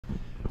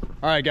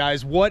All right,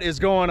 guys, what is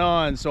going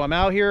on? So I'm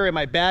out here in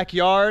my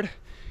backyard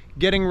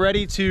getting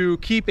ready to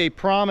keep a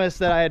promise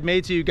that I had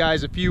made to you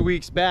guys a few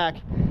weeks back,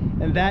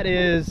 and that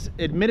is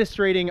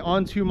administrating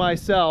onto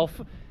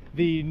myself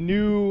the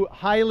new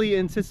highly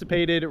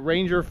anticipated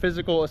Ranger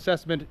Physical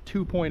Assessment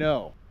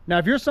 2.0. Now,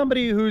 if you're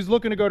somebody who's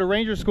looking to go to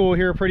Ranger School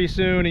here pretty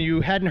soon and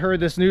you hadn't heard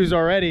this news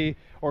already,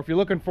 or if you're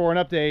looking for an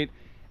update,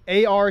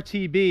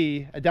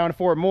 ARTB down in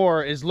Fort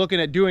Moore is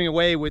looking at doing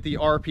away with the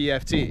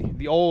RPFT,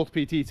 the old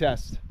PT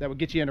test that would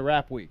get you into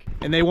RAP week.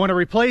 And they want to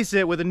replace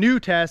it with a new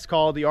test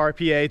called the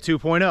RPA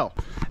 2.0.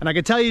 And I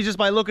can tell you just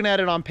by looking at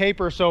it on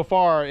paper so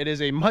far, it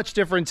is a much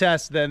different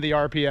test than the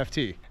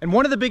RPFT. And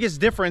one of the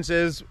biggest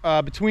differences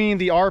between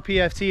the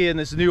RPFT and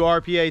this new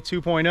RPA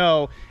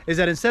 2.0 is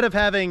that instead of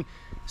having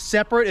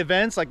separate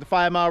events like the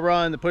 5-mile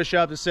run, the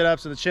push-up, the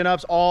sit-ups, and the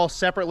chin-ups all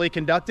separately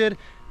conducted,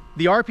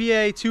 the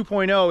RPA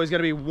 2.0 is going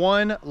to be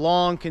one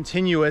long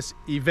continuous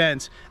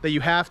event that you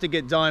have to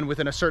get done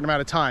within a certain amount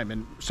of time.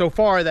 And so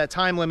far that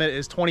time limit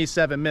is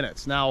 27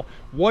 minutes. Now,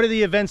 what are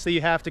the events that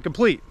you have to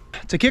complete?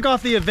 To kick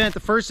off the event, the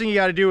first thing you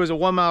got to do is a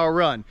 1-mile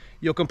run.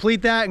 You'll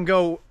complete that and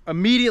go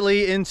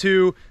immediately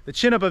into the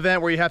chin-up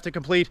event where you have to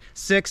complete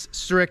 6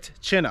 strict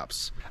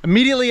chin-ups.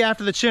 Immediately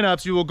after the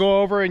chin-ups, you will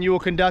go over and you will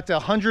conduct a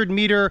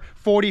 100-meter,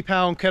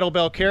 40-pound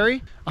kettlebell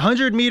carry.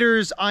 100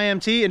 meters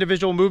IMT,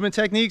 individual movement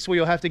techniques, where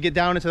you'll have to get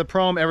down into the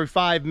prone every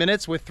 5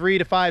 minutes with 3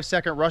 to 5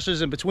 second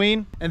rushes in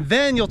between. And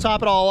then you'll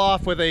top it all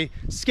off with a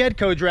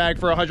Skedco drag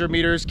for 100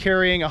 meters,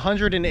 carrying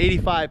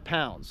 185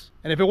 pounds.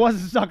 And if it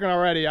wasn't stuck in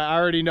already, I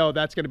already know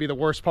that's going to be the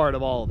worst part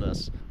of all of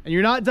this. And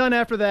you're not done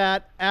after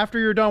that. After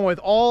you're done with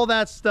all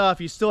that stuff,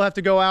 you still have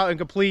to go out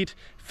and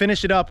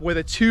finish it up with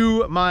a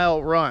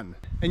 2-mile run.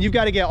 And you've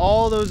got to get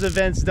all those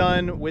events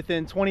done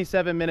within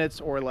 27 minutes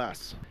or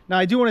less. Now,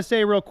 I do want to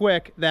say real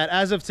quick that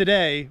as of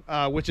today,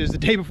 which is the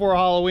day before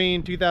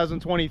Halloween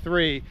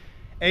 2023,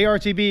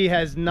 ARTB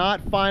has not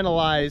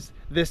finalized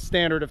this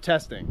standard of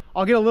testing.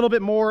 I'll get a little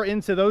bit more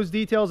into those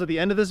details at the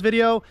end of this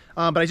video,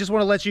 but I just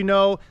want to let you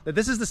know that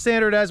this is the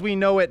standard as we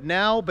know it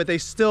now, but they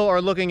still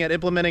are looking at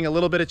implementing a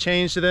little bit of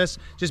change to this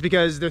just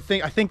because I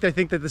think they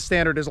think that the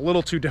standard is a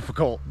little too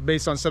difficult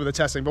based on some of the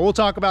testing, but we'll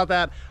talk about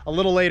that a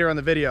little later in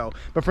the video.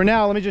 But for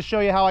now, let me just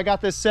show you how I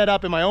got this set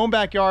up in my own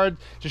backyard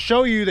to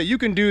show you that you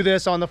can do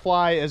this on the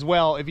fly as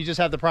well if you just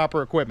have the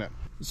proper equipment.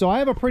 So I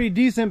have a pretty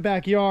decent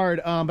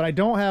backyard, but I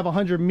don't have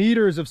 100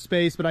 meters of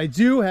space, but I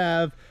do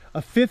have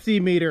a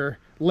 50-meter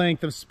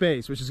length of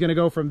space, which is going to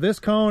go from this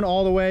cone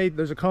all the way.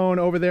 There's a cone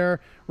over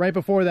there right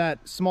before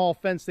that small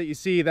fence that you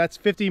see. That's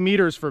 50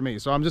 meters for me.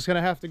 So I'm just going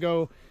to have to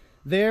go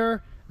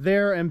there,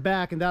 and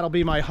back, and that'll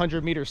be my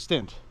 100-meter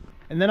stint.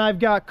 And then I've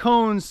got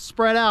cones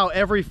spread out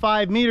every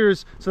 5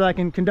 meters so that I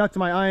can conduct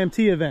my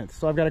IMT events.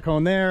 So I've got a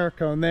cone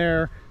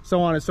there,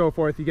 so on and so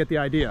forth. You get the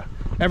idea.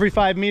 Every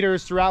 5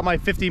 meters throughout my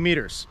 50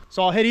 meters.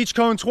 So I'll hit each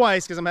cone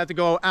twice because I'm gonna have to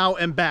go out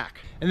and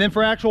back. And then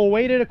for actual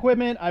weighted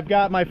equipment, I've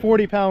got my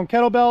 40-pound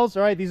kettlebells.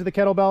 All right, these are the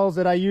kettlebells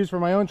that I use for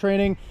my own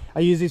training.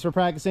 I use these for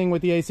practicing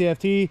with the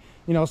ACFT,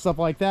 you know, stuff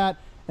like that.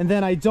 And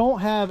then I don't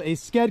have a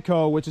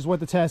Skedco, which is what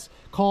the test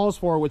calls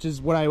for, which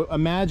is what I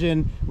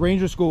imagine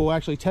Ranger School will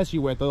actually test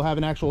you with. They'll have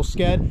an actual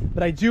sked,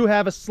 but I do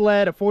have a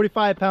sled, a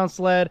 45-pound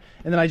sled,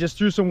 and then I just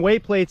threw some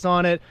weight plates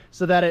on it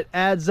so that it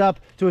adds up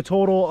to a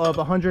total of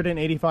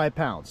 185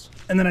 pounds.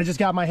 And then I just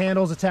got my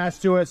handles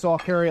attached to it, so I'll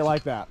carry it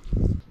like that.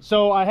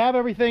 So I have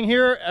everything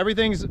here.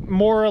 Everything's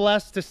more or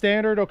less to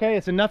standard, okay?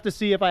 It's enough to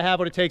see if I have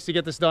what it takes to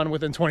get this done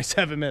within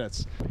 27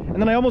 minutes.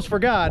 And then I almost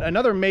forgot,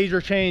 another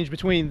major change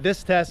between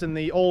this test and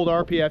the old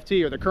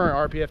RPFT or the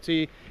current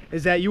RPFT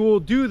is that you will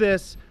do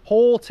this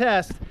whole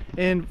test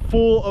in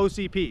full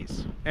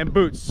OCPs and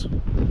boots.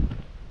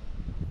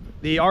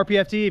 The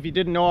RPFT, if you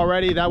didn't know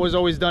already, that was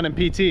always done in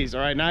PTs,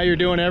 all right? Now you're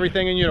doing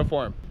everything in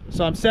uniform.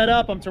 So I'm set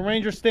up, I'm to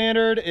Ranger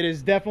standard. It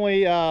is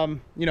definitely,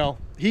 you know,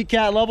 heat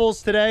cat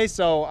levels today.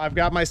 So I've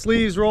got my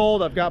sleeves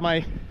rolled, I've got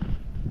my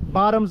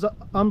bottoms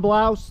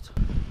unbloused,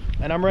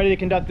 and I'm ready to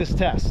conduct this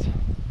test.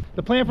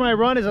 The plan for my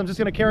run is I'm just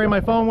gonna carry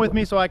my phone with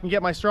me so I can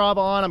get my Strava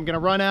on. I'm gonna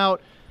run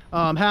out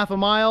half a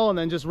mile and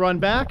then just run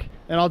back.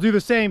 And I'll do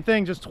the same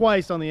thing just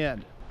twice on the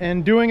end.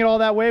 And doing it all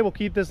that way will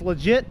keep this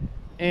legit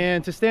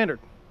and to standard,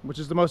 which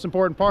is the most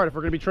important part. If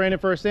we're gonna be training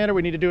for a standard,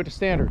 we need to do it to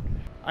standard.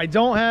 I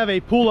don't have a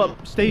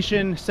pull-up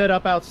station set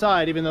up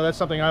outside, even though that's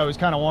something I always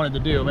kind of wanted to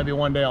do. Maybe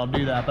one day I'll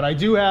do that. But I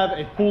do have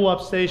a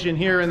pull-up station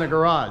here in the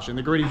garage, in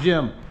the Gritty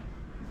Gym.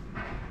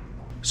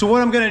 So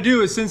what I'm gonna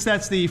do is, since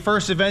that's the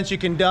first event you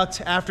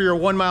conduct after your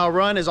 1-mile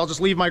run, is I'll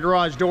just leave my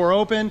garage door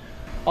open.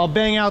 I'll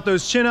bang out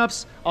those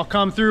chin-ups. I'll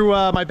come through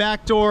my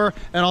back door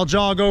and I'll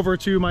jog over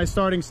to my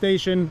starting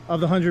station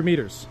of the 100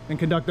 meters and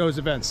conduct those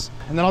events.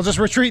 And then I'll just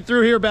retreat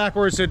through here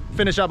backwards to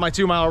finish up my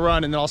 2-mile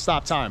run, and then I'll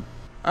stop time.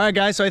 All right,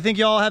 guys, so I think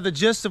y'all have the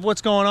gist of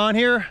what's going on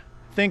here.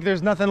 I think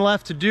there's nothing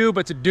left to do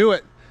but to do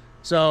it.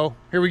 So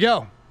here we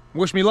go.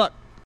 Wish me luck.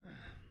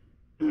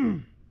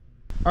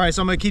 All right,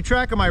 so I'm gonna keep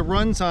track of my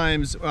run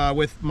times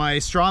with my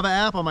Strava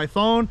app on my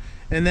phone,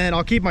 and then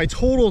I'll keep my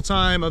total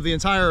time of the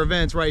entire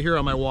event right here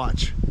on my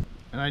watch.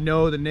 And I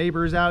know the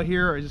neighbors out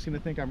here are just gonna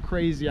think I'm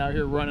crazy out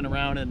here running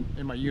around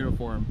in my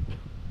uniform.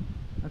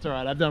 That's all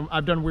right,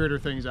 I've done weirder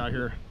things out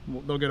here.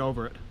 They'll get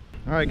over it.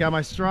 All right, got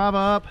my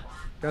Strava up,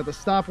 got the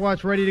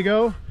stopwatch ready to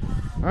go.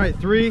 All right,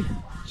 3,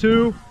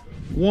 2,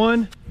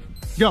 1,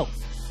 go.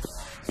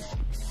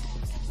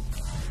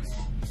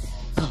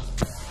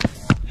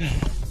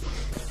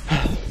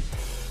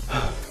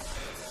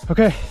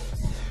 Okay,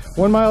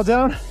 1 mile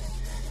down,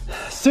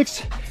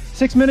 6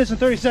 minutes and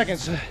 30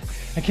 seconds.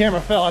 The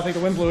camera fell, I think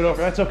the wind blew it over,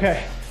 that's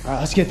okay. All right,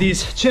 let's get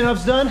these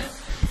chin-ups done.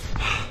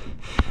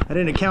 I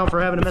didn't account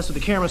for having to mess with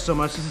the camera so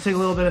much, just to take a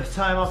little bit of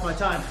time off my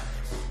time.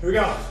 Here we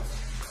go.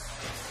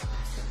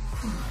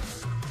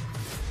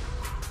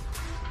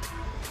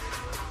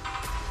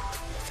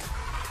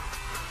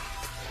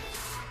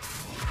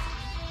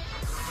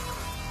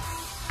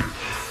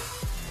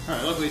 All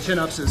right, luckily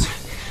chin-ups is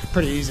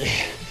pretty easy.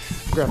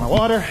 Grab my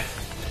water.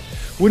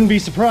 Wouldn't be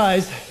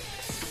surprised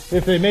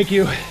if they make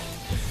you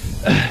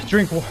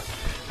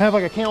have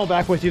like a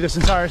Camelback with you this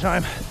entire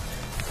time.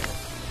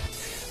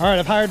 All right,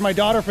 I've hired my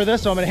daughter for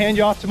this, so I'm gonna hand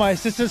you off to my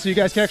assistant so you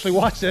guys can actually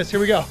watch this. Here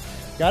we go.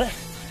 Got it?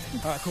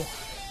 All right, cool.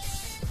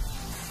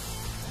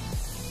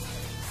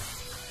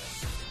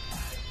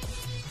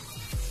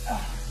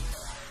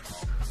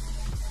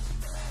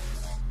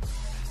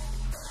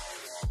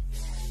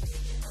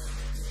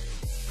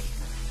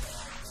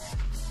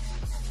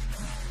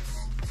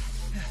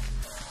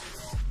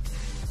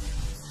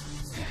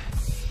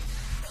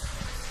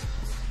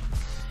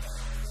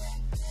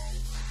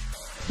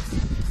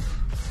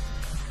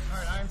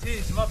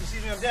 I'm up, you see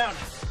me, I'm down.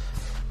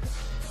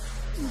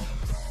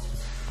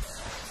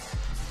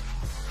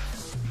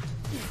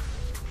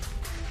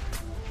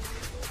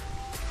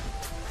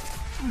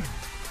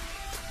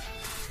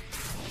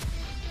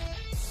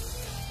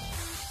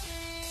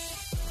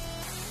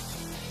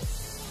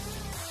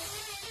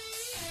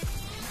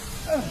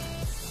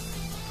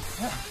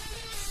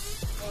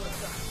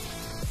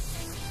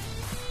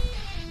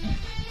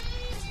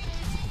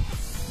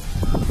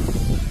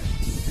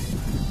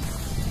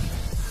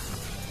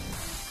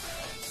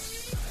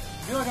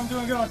 I feel like I'm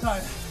doing good on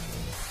time.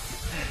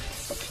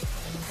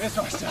 This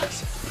one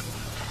sucks.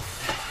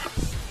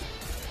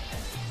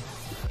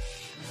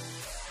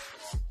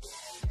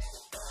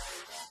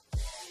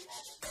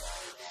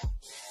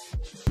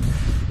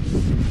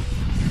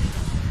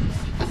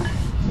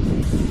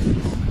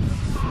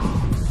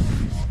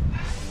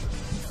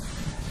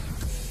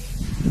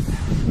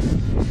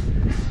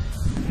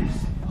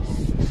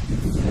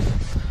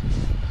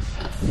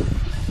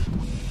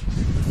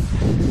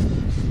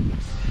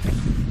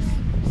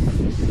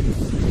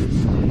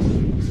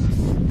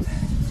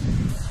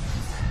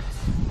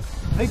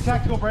 I think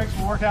tactical breaks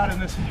will work out in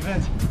this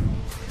event.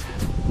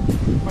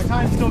 My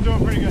time's still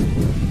doing pretty good.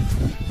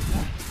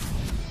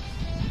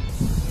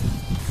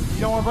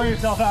 You don't want to burn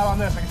yourself out on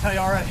this, I can tell you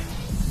already.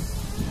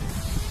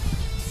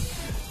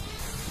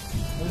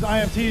 Those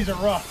IMTs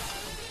are rough.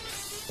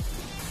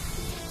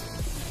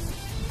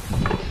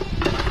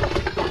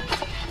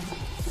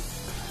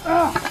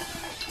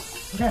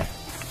 Okay.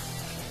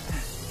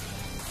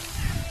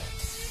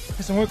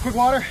 Get some quick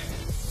water.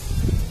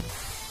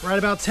 We're at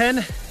about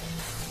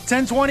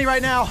 10:20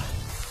 right now.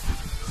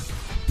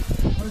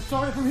 I'm gonna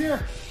start it from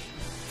here.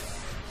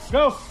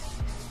 Go.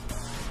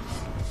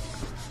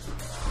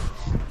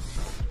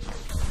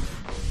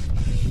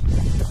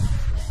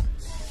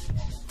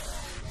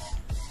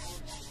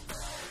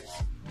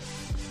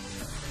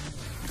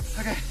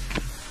 Okay.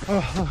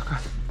 Oh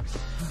God.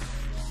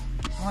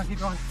 Come on, keep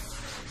going.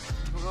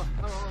 Go.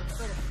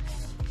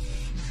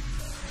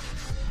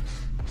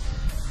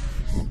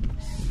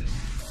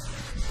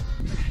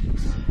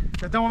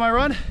 Got done with my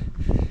run.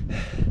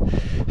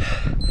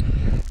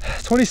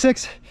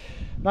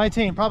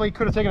 26:19. Probably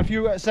could have taken a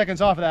few seconds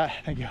off of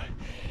that. Thank you.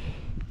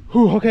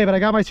 Whew, okay, but I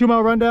got my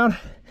 2-mile run down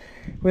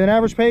with an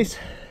average pace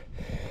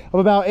of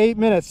about 8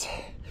 minutes,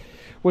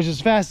 which is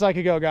as fast as I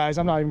could go, guys.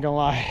 I'm not even gonna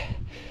lie.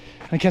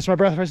 I catch my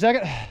breath for a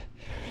second.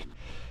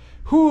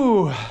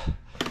 Whew,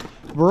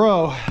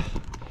 bro.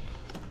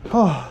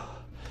 Oh,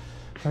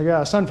 I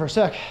got sun for a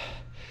sec.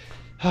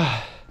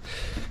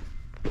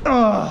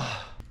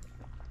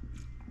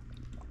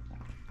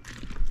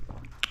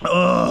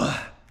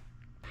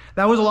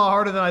 That was a lot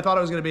harder than I thought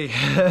it was gonna be.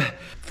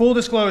 Full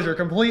disclosure,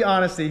 complete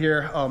honesty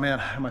here. Oh man,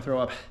 I might throw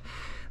up.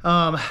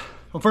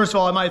 Well, first of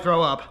all, I might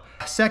throw up.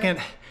 Second,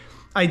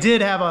 I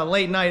did have a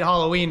late night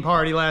Halloween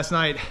party last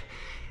night,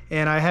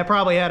 and I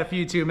probably had a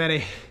few too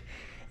many.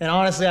 And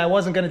honestly, I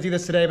wasn't gonna do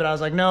this today, but I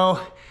was like, no.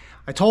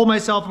 I told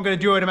myself I'm gonna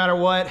do it no matter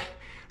what.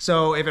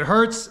 So if it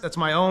hurts, that's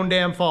my own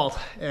damn fault,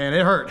 and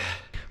it hurt.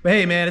 But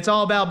hey man, it's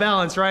all about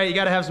balance, right? You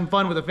gotta have some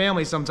fun with the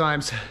family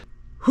sometimes.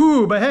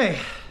 Whew, but hey,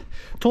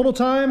 total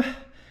time,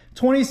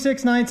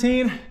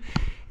 26:19.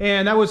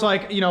 And that was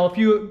like, you know, a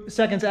few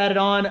seconds added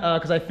on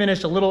because I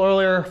finished a little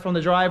earlier from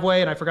the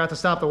driveway and I forgot to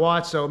stop the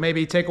watch. So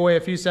maybe take away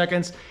a few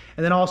seconds.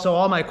 And then also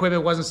all my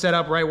equipment wasn't set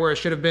up right where it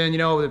should have been, you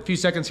know, a few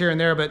seconds here and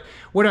there, but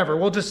whatever.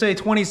 We'll just say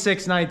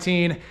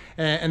 26:19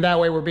 and that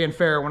way we're being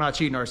fair. We're not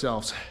cheating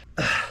ourselves.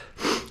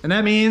 And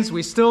that means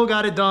we still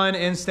got it done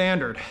in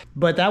standard.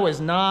 But that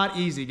was not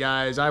easy,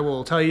 guys. I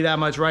will tell you that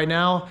much right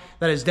now.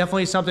 That is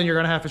definitely something you're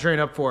gonna have to train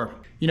up for.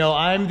 You know,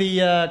 I'm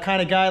the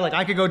kind of guy, like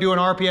I could go do an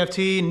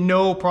RPFT,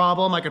 no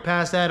problem. I could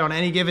pass that on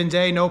any given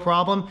day, no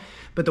problem.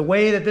 But the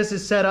way that this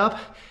is set up,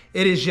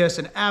 it is just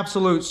an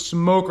absolute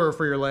smoker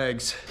for your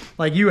legs.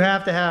 Like you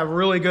have to have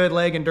really good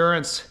leg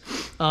endurance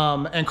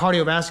and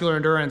cardiovascular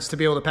endurance to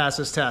be able to pass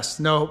this test.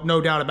 No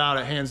doubt about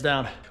it, hands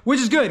down. Which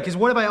is good, because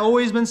what have I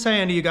always been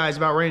saying to you guys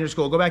about Ranger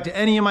School? Go back to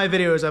any of my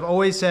videos, I've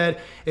always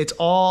said it's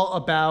all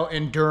about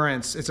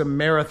endurance. It's a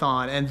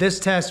marathon, and this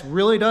test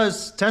really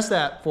does test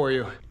that for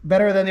you.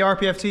 Better than the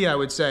RPFT, I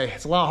would say.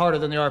 It's a lot harder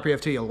than the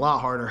RPFT, a lot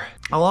harder.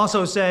 I'll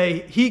also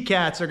say heat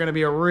cats are gonna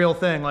be a real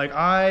thing. Like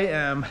I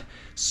am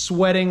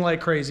sweating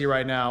like crazy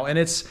right now. And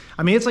it's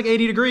like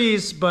 80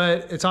 degrees,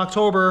 but it's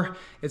October.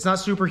 It's not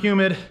super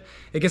humid.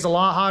 It gets a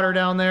lot hotter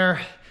down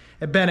there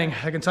at Benning,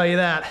 I can tell you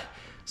that.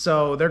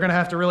 So they're gonna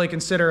have to really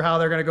consider how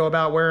they're gonna go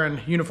about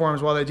wearing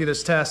uniforms while they do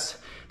this test.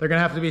 They're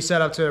gonna have to be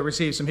set up to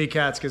receive some heat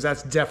cats, because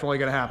that's definitely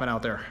gonna happen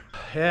out there.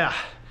 Yeah,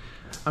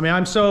 I mean,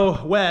 I'm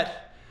so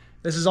wet.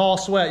 This is all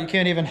sweat. You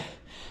can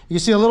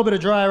see a little bit of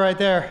dry right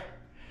there,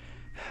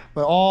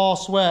 but all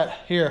sweat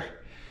here.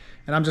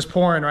 And I'm just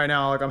pouring right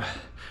now, like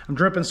I'm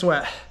dripping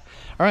sweat.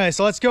 All right,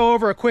 so let's go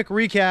over a quick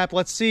recap.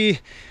 Let's see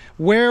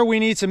where we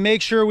need to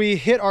make sure we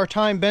hit our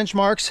time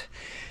benchmarks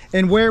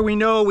and where we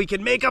know we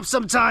can make up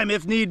some time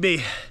if need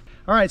be.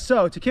 All right,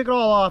 so to kick it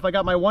all off, I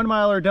got my 1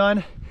 miler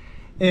done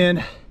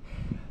in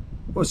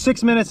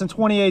 6 minutes and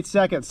 28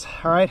 seconds,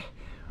 all right?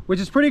 Which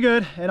is pretty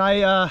good, and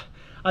I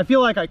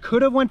feel like I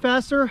could have went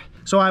faster.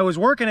 So I was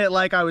working it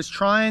like I was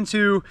trying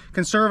to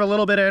conserve a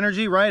little bit of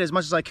energy, right, as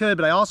much as I could,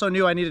 but I also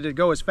knew I needed to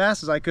go as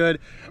fast as I could,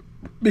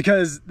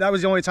 because that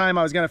was the only time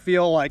I was gonna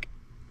feel like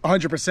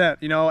 100%.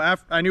 You know,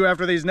 I knew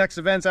after these next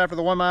events, after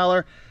the 1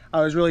 miler,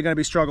 I was really gonna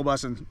be struggle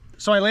busting.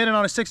 So I landed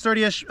on a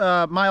 6:30-ish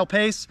mile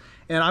pace,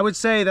 and I would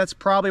say that's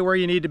probably where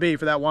you need to be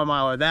for that 1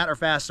 miler, that or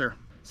faster.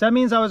 So that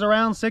means I was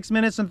around 6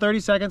 minutes and 30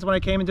 seconds when I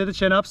came into the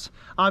chin-ups.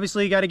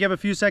 Obviously, you got to give a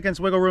few seconds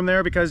wiggle room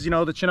there, because, you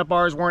know, the chin-up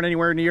bars weren't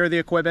anywhere near the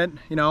equipment,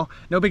 you know.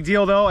 No big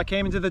deal, though. I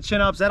came into the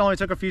chin-ups. That only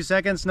took a few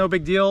seconds. No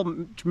big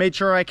deal. Made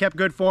sure I kept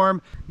good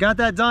form. Got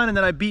that done, and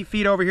then I beat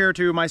feet over here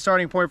to my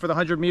starting point for the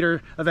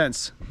 100-meter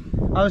events.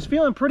 I was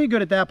feeling pretty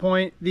good at that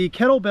point. The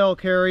kettlebell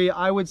carry,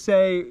 I would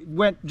say,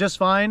 went just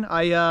fine.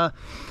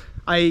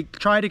 I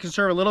tried to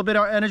conserve a little bit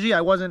of energy.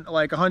 I wasn't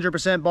like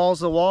 100% balls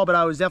to the wall, but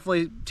I was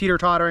definitely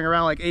teeter-tottering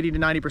around like 80 to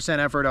 90%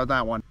 effort on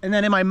that one. And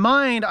then in my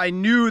mind, I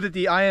knew that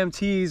the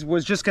IMTs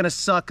was just gonna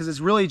suck, because it's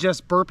really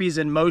just burpees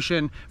in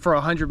motion for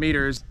 100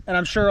 meters. And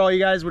I'm sure all you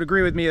guys would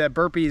agree with me that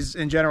burpees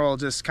in general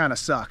just kind of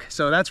suck.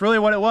 So that's really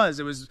what it was.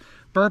 It was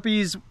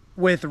burpees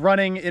with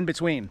running in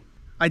between.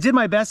 I did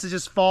my best to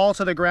just fall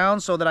to the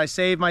ground so that I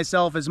saved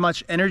myself as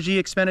much energy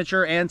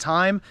expenditure and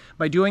time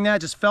by doing that.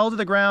 Just fell to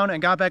the ground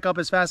and got back up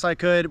as fast as I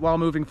could while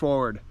moving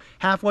forward.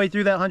 Halfway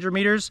through that 100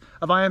 meters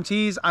of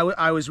IMTs,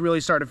 I was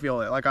really starting to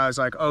feel it. Like I was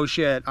like, oh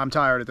shit, I'm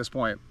tired at this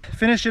point.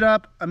 Finished it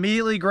up,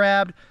 immediately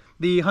grabbed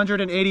the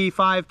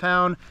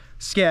 185-pound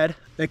sked.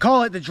 They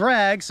call it the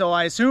drag, so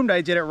I assumed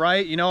I did it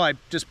right. You know, I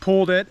just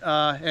pulled it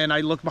and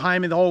I looked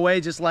behind me the whole way,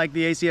 just like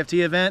the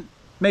ACFT event.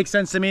 Makes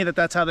sense to me that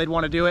that's how they'd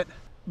want to do it.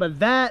 But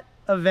that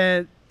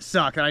event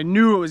sucked, and I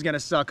knew it was gonna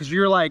suck, because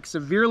you're like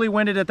severely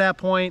winded at that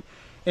point,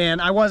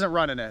 and I wasn't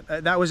running it.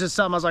 That was just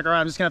something I was like, all right,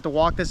 I'm just gonna have to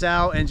walk this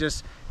out and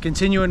just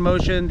continue in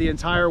motion the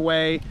entire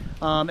way.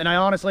 And I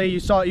honestly,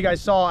 you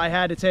guys saw I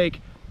had to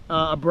take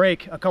a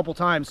break a couple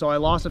times, so I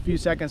lost a few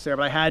seconds there,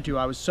 but I had to.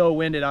 I was so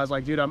winded. I was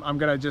like, dude, I'm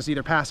gonna just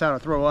either pass out or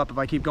throw up if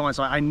I keep going.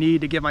 So I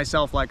need to give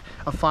myself like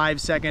a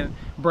 5-second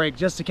break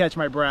just to catch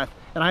my breath,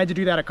 and I had to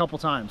do that a couple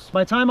times.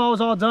 By the time I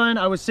was all done,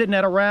 I was sitting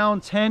at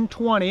around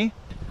 10:20.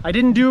 I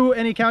didn't do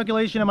any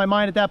calculation in my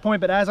mind at that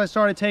point, but as I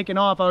started taking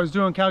off, I was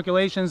doing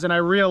calculations, and I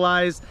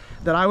realized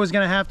that I was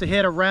gonna have to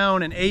hit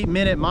around an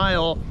 8-minute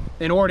mile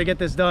in order to get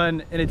this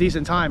done in a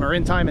decent time, or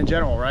in time in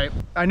general, right?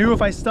 I knew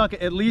if I stuck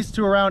at least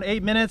to around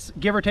 8 minutes,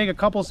 give or take a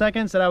couple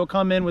seconds, that I would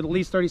come in with at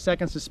least 30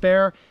 seconds to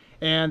spare,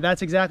 and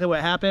that's exactly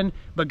what happened.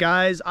 But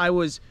guys, I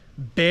was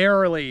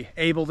barely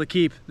able to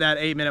keep that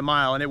 8-minute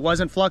mile, and it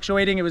wasn't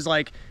fluctuating. It was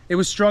like, it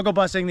was struggle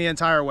busting the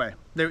entire way.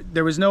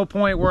 There was no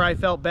point where I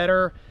felt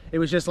better. It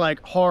was just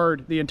like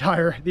hard the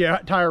entire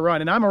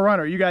run. And I'm a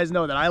runner, you guys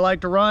know that. I like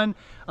to run,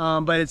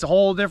 but it's a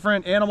whole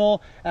different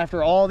animal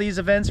after all these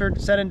events are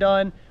said and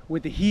done,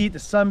 with the heat, the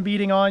sun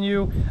beating on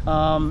you.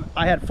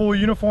 I had full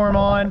uniform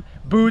on,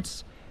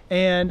 boots,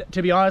 and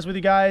to be honest with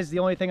you guys, the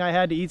only thing I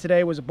had to eat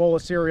today was a bowl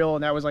of cereal,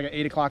 and that was like at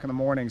 8 o'clock in the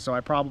morning, so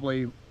I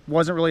probably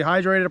wasn't really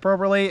hydrated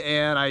appropriately,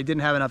 and I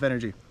didn't have enough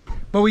energy.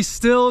 But we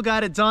still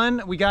got it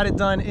done. We got it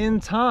done in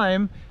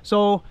time,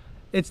 so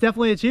it's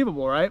definitely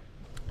achievable, right?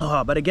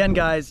 But again,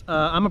 guys,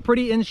 I'm a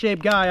pretty in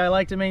shape guy. I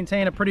like to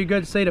maintain a pretty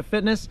good state of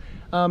fitness,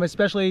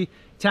 especially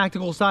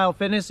tactical style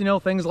fitness, you know,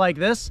 things like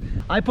this.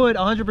 I put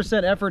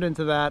 100% effort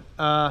into that.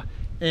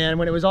 And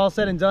when it was all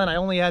said and done, I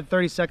only had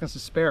 30 seconds to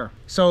spare.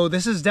 So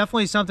this is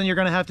definitely something you're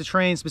gonna have to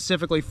train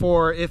specifically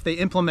for if they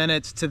implement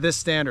it to this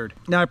standard.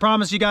 Now I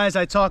promise you guys,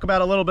 I talk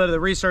about a little bit of the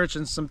research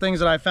and some things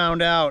that I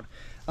found out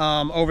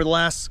over the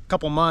last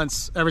couple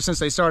months, ever since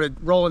they started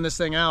rolling this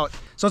thing out.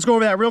 So let's go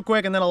over that real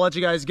quick and then I'll let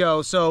you guys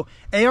go. So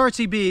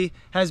ARTB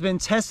has been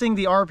testing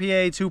the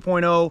RPA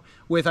 2.0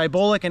 with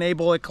ibolic and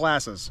abolic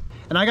classes.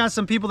 And I got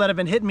some people that have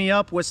been hitting me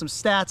up with some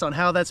stats on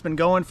how that's been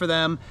going for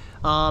them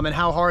and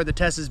how hard the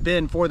test has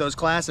been for those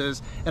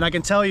classes. And I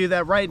can tell you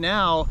that right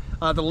now,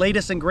 the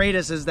latest and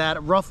greatest is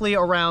that roughly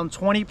around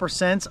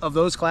 20% of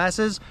those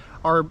classes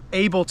are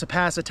able to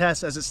pass a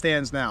test as it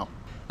stands now.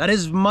 That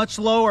is much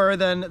lower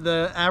than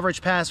the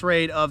average pass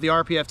rate of the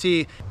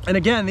RPFT. And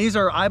again, these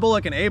are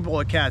ibolic and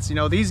abolic cats. You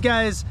know, these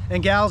guys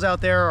and gals out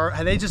there,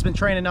 they've just been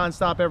training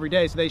nonstop every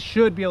day, so they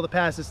should be able to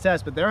pass this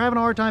test, but they're having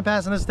a hard time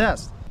passing this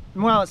test.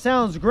 And while it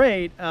sounds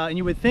great, and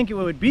you would think it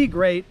would be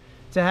great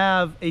to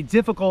have a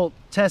difficult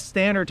test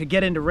standard to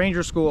get into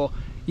Ranger School,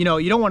 you know,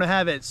 you don't want to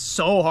have it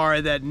so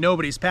hard that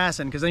nobody's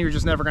passing, because then you're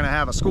just never going to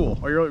have a school,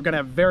 or you're going to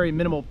have very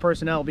minimal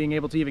personnel being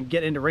able to even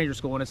get into Ranger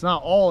School. And it's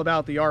not all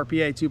about the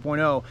RPA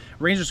 2.0.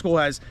 Ranger School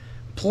has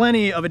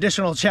plenty of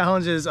additional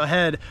challenges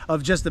ahead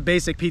of just the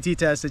basic PT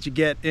test that you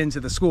get into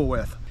the school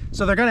with.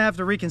 So they're going to have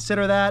to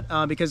reconsider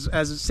that because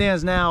as it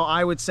stands now,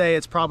 I would say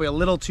it's probably a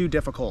little too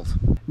difficult.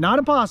 Not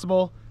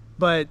impossible,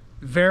 but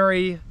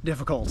very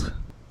difficult.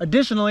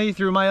 Additionally,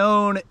 through my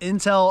own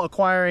intel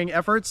acquiring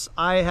efforts,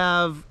 I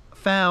have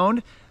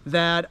found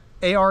that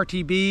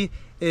ARTB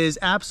is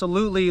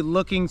absolutely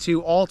looking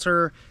to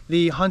alter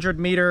the 100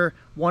 meter,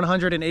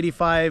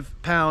 185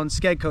 pound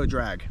Skedco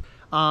drag.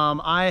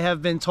 I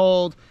have been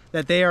told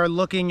that they are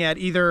looking at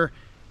either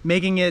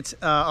making it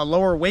a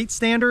lower weight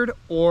standard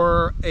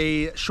or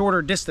a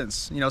shorter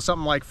distance, you know,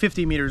 something like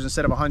 50 meters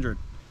instead of 100.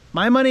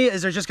 My money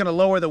is they're just going to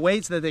lower the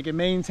weight so that they can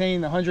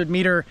maintain the 100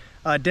 meter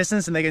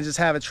distance, and they can just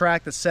have a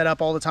track that's set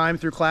up all the time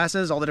through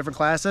classes, all the different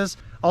classes.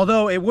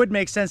 Although it would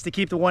make sense to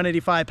keep the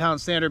 185 pound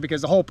standard,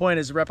 because the whole point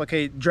is to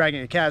replicate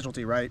dragging a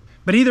casualty, right?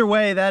 But either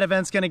way, that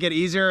event's going to get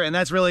easier, and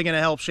that's really going to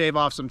help shave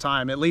off some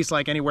time, at least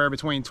like anywhere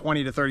between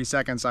 20 to 30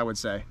 seconds, I would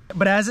say.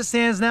 But as it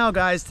stands now,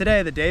 guys,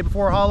 today, the day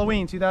before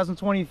Halloween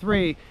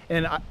 2023,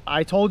 and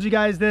I told you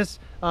guys this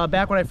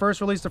back when I first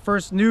released the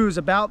first news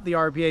about the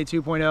RPA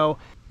 2.0,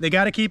 they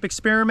got to keep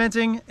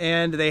experimenting,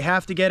 and they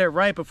have to get it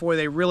right before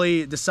they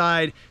really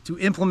decide to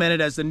implement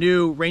it as the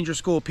new Ranger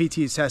School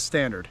PT test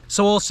standard.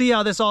 So we'll see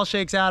how this all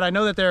shakes out. I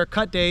know that their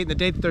cut date, and the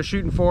date that they're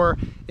shooting for,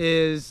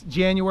 is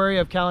January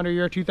of calendar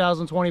year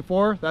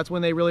 2024. That's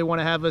when they really want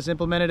to have us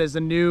implemented as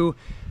the new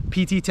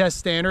PT test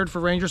standard for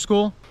Ranger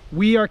School.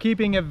 We are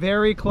keeping a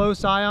very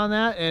close eye on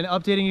that and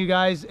updating you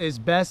guys as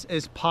best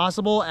as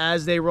possible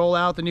as they roll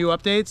out the new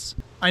updates.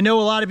 I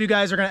know a lot of you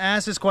guys are going to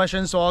ask this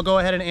question, so I'll go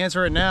ahead and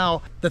answer it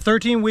now. The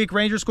 13-week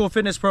Ranger School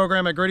fitness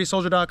program at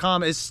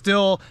grittysoldier.com is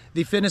still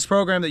the fitness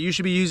program that you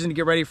should be using to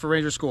get ready for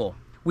Ranger School.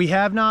 We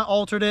have not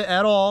altered it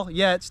at all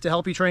yet to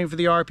help you train for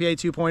the RPA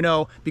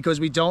 2.0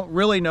 because we don't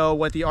really know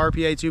what the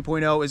RPA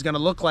 2.0 is going to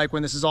look like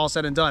when this is all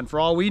said and done. For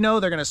all we know,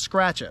 they're going to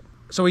scratch it.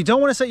 So we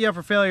don't want to set you up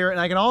for failure, and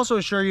I can also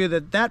assure you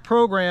that that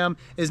program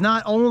is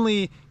not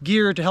only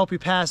geared to help you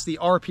pass the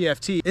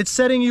RPFT, it's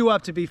setting you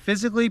up to be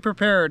physically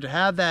prepared to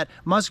have that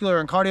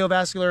muscular and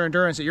cardiovascular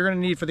endurance that you're going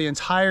to need for the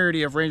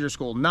entirety of Ranger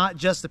School, not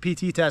just the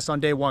PT test on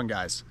day one,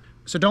 guys.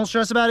 So don't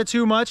stress about it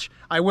too much.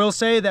 I will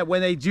say that when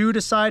they do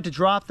decide to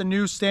drop the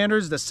new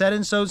standards, the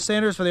set-in-stone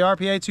standards for the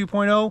RPA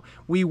 2.0,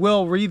 we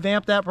will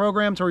revamp that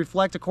program to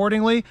reflect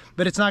accordingly,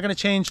 but it's not going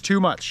to change too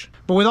much.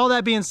 But with all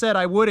that being said,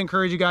 I would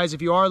encourage you guys,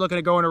 if you are looking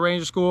to go into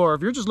Ranger School, or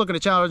if you're just looking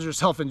to challenge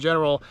yourself in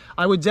general,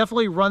 I would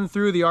definitely run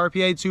through the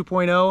RPA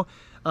 2.0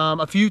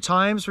 a few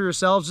times for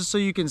yourselves, just so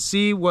you can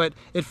see what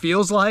it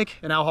feels like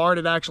and how hard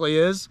it actually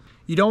is.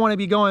 You don't want to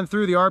be going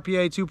through the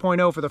RPA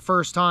 2.0 for the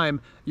first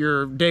time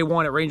your day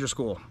one at Ranger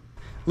School.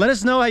 Let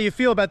us know how you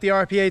feel about the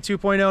RPA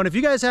 2.0, and if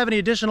you guys have any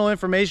additional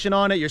information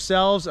on it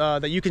yourselves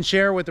that you can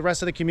share with the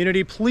rest of the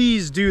community,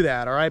 please do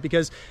that, all right?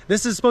 Because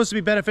this is supposed to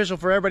be beneficial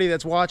for everybody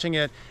that's watching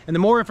it, and the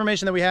more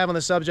information that we have on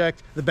the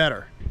subject, the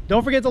better.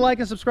 Don't forget to like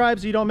and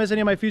subscribe so you don't miss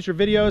any of my future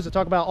videos. I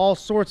talk about all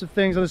sorts of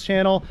things on this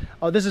channel.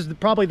 This is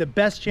probably the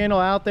best channel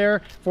out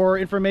there for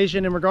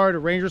information in regard to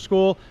Ranger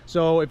School.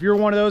 So if you're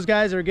one of those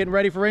guys that are getting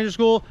ready for Ranger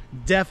School,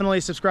 definitely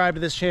subscribe to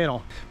this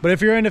channel. But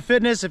if you're into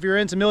fitness, if you're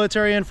into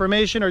military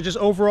information, or just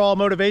overall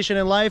motivation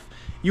in life,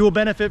 you will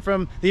benefit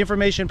from the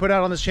information put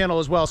out on this channel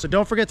as well. So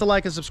don't forget to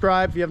like and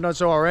subscribe if you haven't done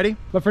so already.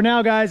 But for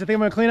now, guys, I think I'm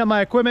gonna clean up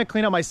my equipment,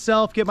 clean up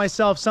myself, get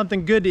myself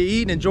something good to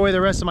eat, and enjoy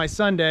the rest of my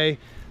Sunday.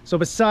 So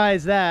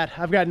besides that,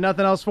 I've got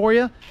nothing else for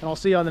you, and I'll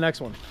see you on the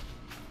next one.